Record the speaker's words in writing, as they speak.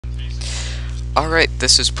Alright,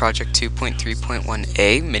 this is project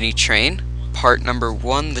 2.3.1a mini train, part number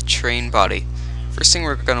 1, the train body. First thing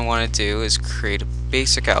we're going to want to do is create a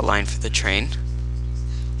basic outline for the train.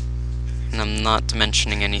 And I'm not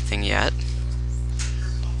dimensioning anything yet.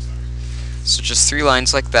 So just 3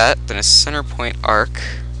 lines like that, then a center point arc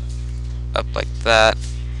up like that,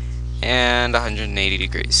 and 180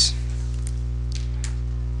 degrees.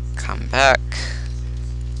 Come back,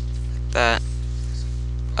 like that,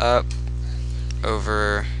 up,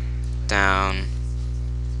 over, down,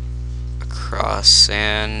 across,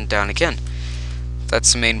 and down again.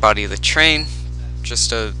 That's the main body of the train,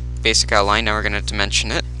 just a basic outline. Now we're going to dimension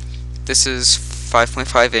it. This is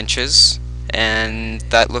 5.5 inches, and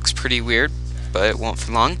that looks pretty weird, but it won't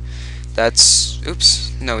for long. That's,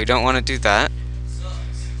 oops, no, we don't want to do that.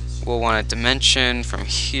 We'll want a dimension from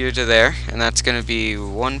here to there, and that's going to be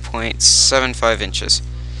 1.75 inches.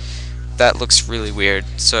 That looks really weird,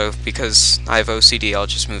 so because I have OCD, I'll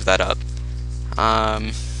just move that up.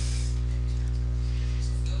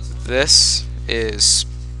 This is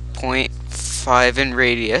 0.5 in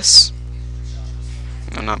radius.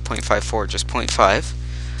 No, not 0.54, just 0.5.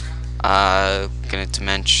 Gonna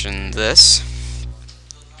dimension this.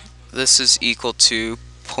 This is equal to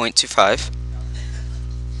 0.25.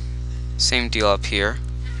 Same deal up here.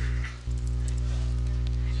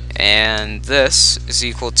 And this is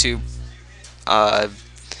equal to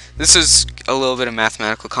this is a little bit of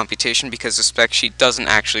mathematical computation because the spec sheet doesn't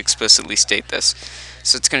actually explicitly state this.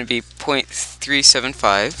 So it's going to be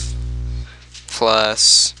 0.375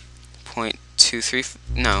 plus 0.23,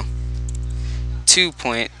 no,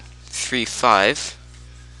 2.35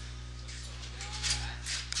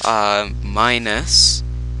 minus,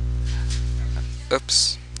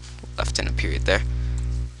 oops, left in a period there,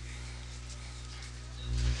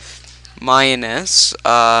 minus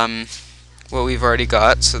what we've already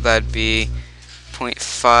got, so that'd be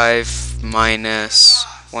 0.5 minus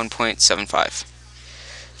 1.75,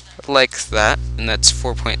 like that, and that's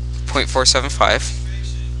 0.475.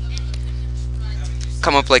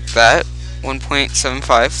 Come up like that,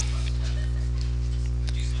 1.75.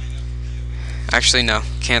 Actually, no,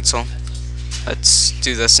 cancel. Let's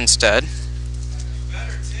do this instead.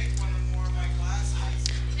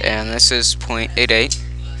 And this is 0.88.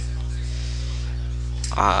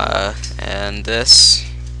 And this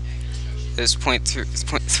is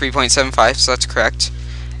 3.75, so that's correct.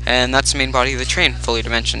 And that's the main body of the train, fully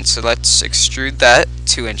dimensioned. So let's extrude that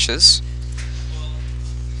 2 inches.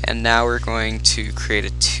 And now we're going to create a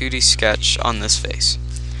 2D sketch on this face.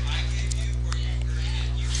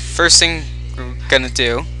 First thing we're going to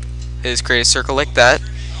do is create a circle like that,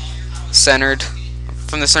 centered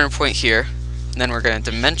from the center point here. And then we're going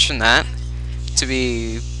to dimension that to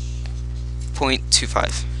be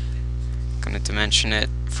 0.25. I'm going to dimension it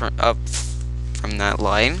up from that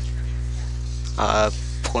line,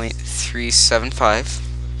 0.375,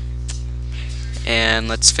 and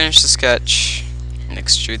let's finish the sketch and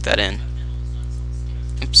extrude that in.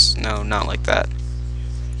 Oops, no, not like that.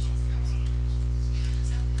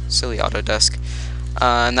 Silly Autodesk.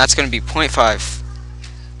 And that's going to be 0.5,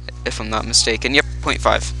 if I'm not mistaken. Yep,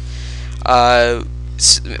 0.5.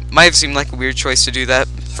 It might have seemed like a weird choice to do that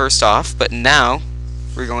first off, but now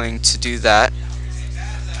we're going to do that,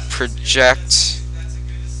 project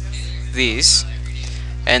these,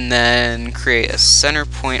 and then create a center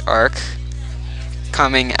point arc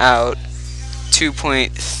coming out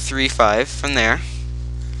 2.35 from there,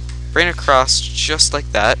 bring it across just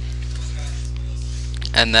like that,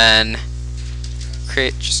 and then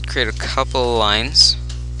just create a couple lines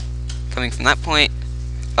coming from that point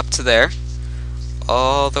up to there,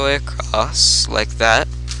 all the way across like that,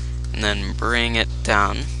 and then bring it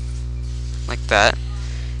down like that.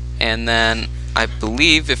 And then I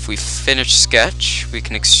believe if we finish sketch, we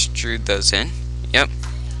can extrude those in. Yep.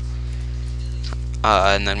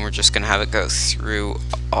 And then we're just gonna have it go through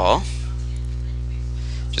all,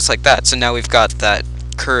 just like that. So now we've got that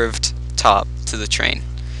curved top to the train.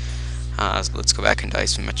 So let's go back into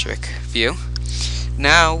isometric view.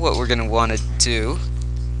 Now what we're gonna want to do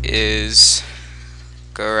is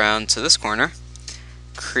go around to this corner,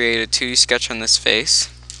 create a 2D sketch on this face,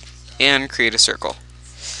 and create a circle.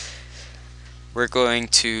 We're going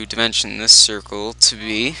to dimension this circle to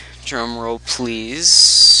be, drumroll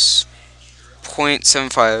please,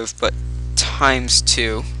 0.75, but times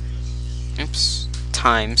 2. Oops,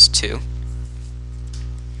 times 2.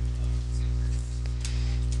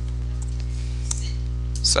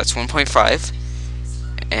 So that's 1.5,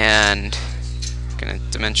 and I'm gonna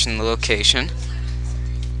dimension the location.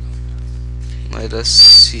 Let us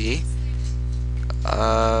see.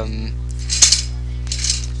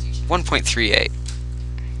 1.38.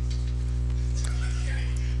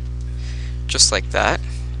 Just like that.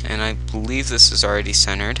 And I believe this is already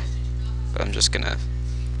centered, but I'm just gonna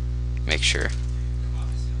make sure.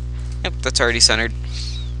 Yep, that's already centered.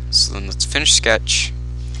 So then let's finish sketch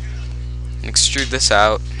and extrude this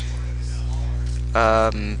out.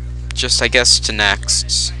 Just I guess to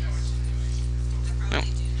next. Nope.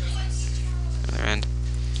 Other end.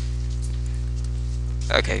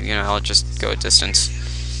 Okay, I'll just go a distance.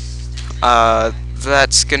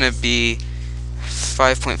 That's gonna be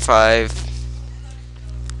 5.5,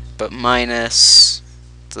 but minus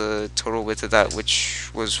the total width of that,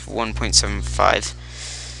 which was 1.75.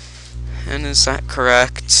 And is that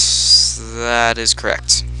correct? That is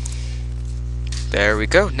correct. There we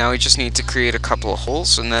go. Now we just need to create a couple of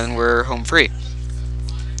holes, and then we're home free.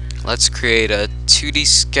 Let's create a 2D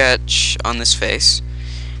sketch on this face.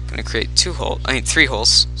 I'm gonna create 3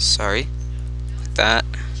 holes. Sorry, like that.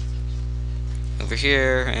 Over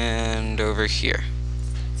here and over here.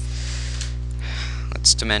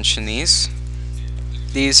 Let's dimension these.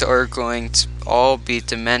 These are going to all be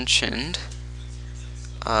dimensioned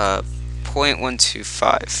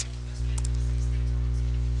 0.125.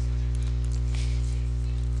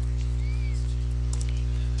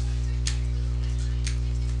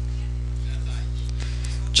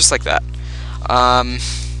 Just like that.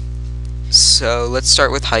 So let's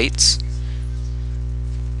start with heights.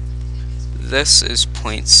 This is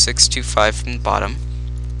 0.625 from the bottom.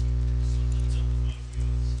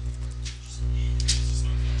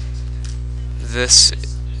 This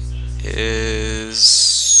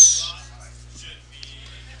is,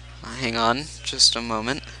 hang on just a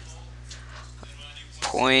moment,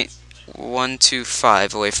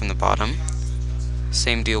 0.125 away from the bottom.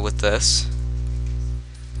 Same deal with this.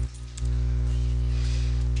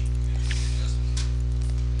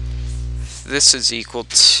 This is equal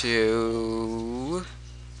to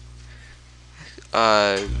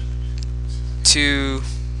 2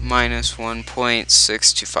 minus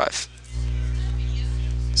 1.625.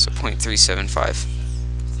 So 0.375.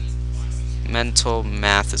 Mental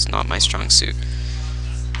math is not my strong suit.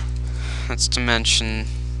 Let's dimension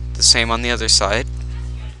the same on the other side.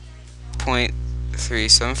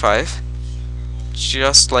 0.375.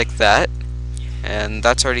 Just like that. And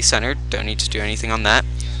that's already centered. Don't need to do anything on that.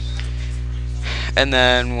 And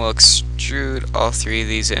then we'll extrude all 3 of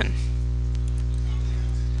these in.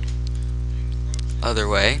 Other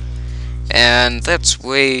way. And that's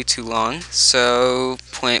way too long, so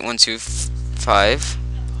 0.125.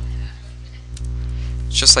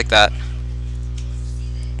 Just like that.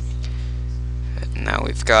 And now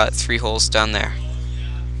we've got 3 holes down there.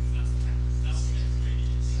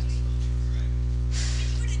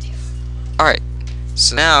 Alright,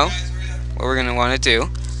 so now what we're going to want to do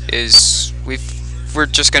is we're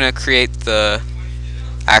just going to create the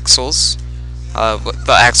axles,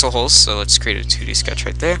 the axle holes. So let's create a 2D sketch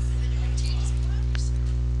right there.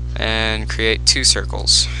 And create 2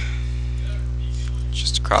 circles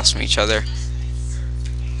just across from each other.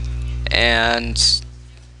 And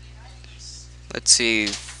let's see,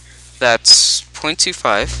 that's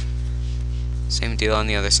 0.25. Same deal on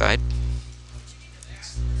the other side.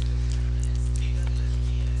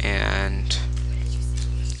 And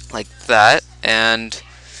like that. And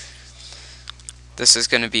this is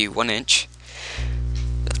going to be 1 inch.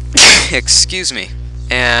 Excuse me.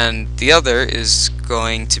 And the other is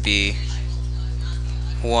going to be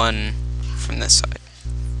 1 from this side,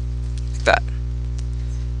 like that.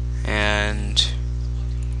 And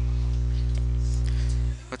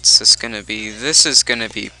what's this going to be? This is going to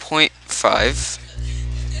be 0.5.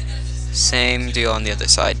 Same deal on the other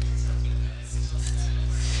side.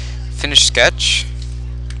 Finish sketch.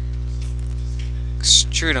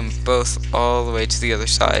 Extrude them both all the way to the other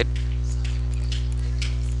side.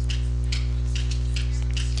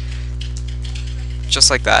 Just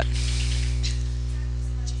like that.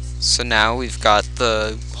 So now we've got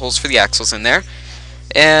the holes for the axles in there,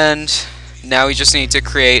 and now we just need to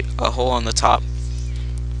create a hole on the top.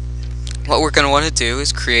 What we're going to want to do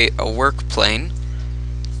is create a work plane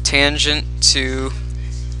tangent to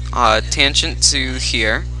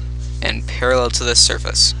here and parallel to this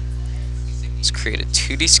surface. Let's create a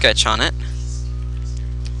 2D sketch on it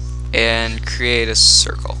and create a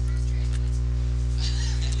circle.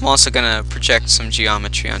 I'm also going to project some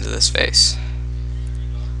geometry onto this face.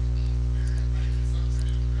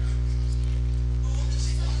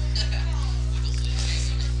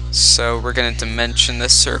 So we're going to dimension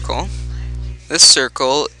this circle. This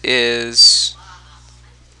circle is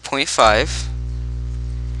 0.5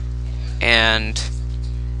 and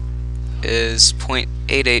is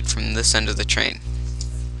 0.88 from this end of the train.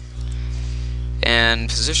 And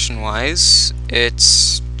position-wise,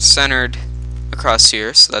 it's centered across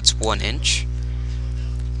here, so that's 1 inch.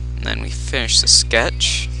 And then we finish the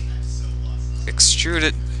sketch, extrude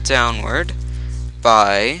it downward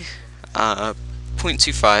by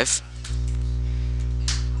 0.25,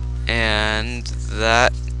 and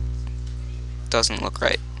that doesn't look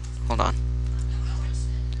right. Hold on.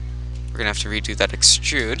 We're gonna have to redo that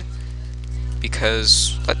extrude,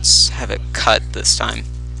 because let's have it cut this time.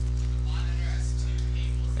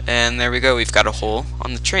 And there we go, we've got a hole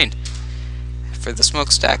on the train for the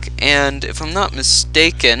smokestack. And if I'm not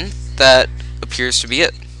mistaken, that appears to be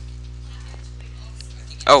it.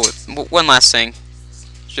 Oh, one last thing.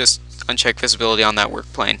 Just uncheck visibility on that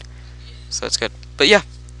work plane. So that's good. But yeah,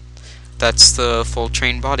 that's the full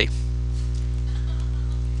train body.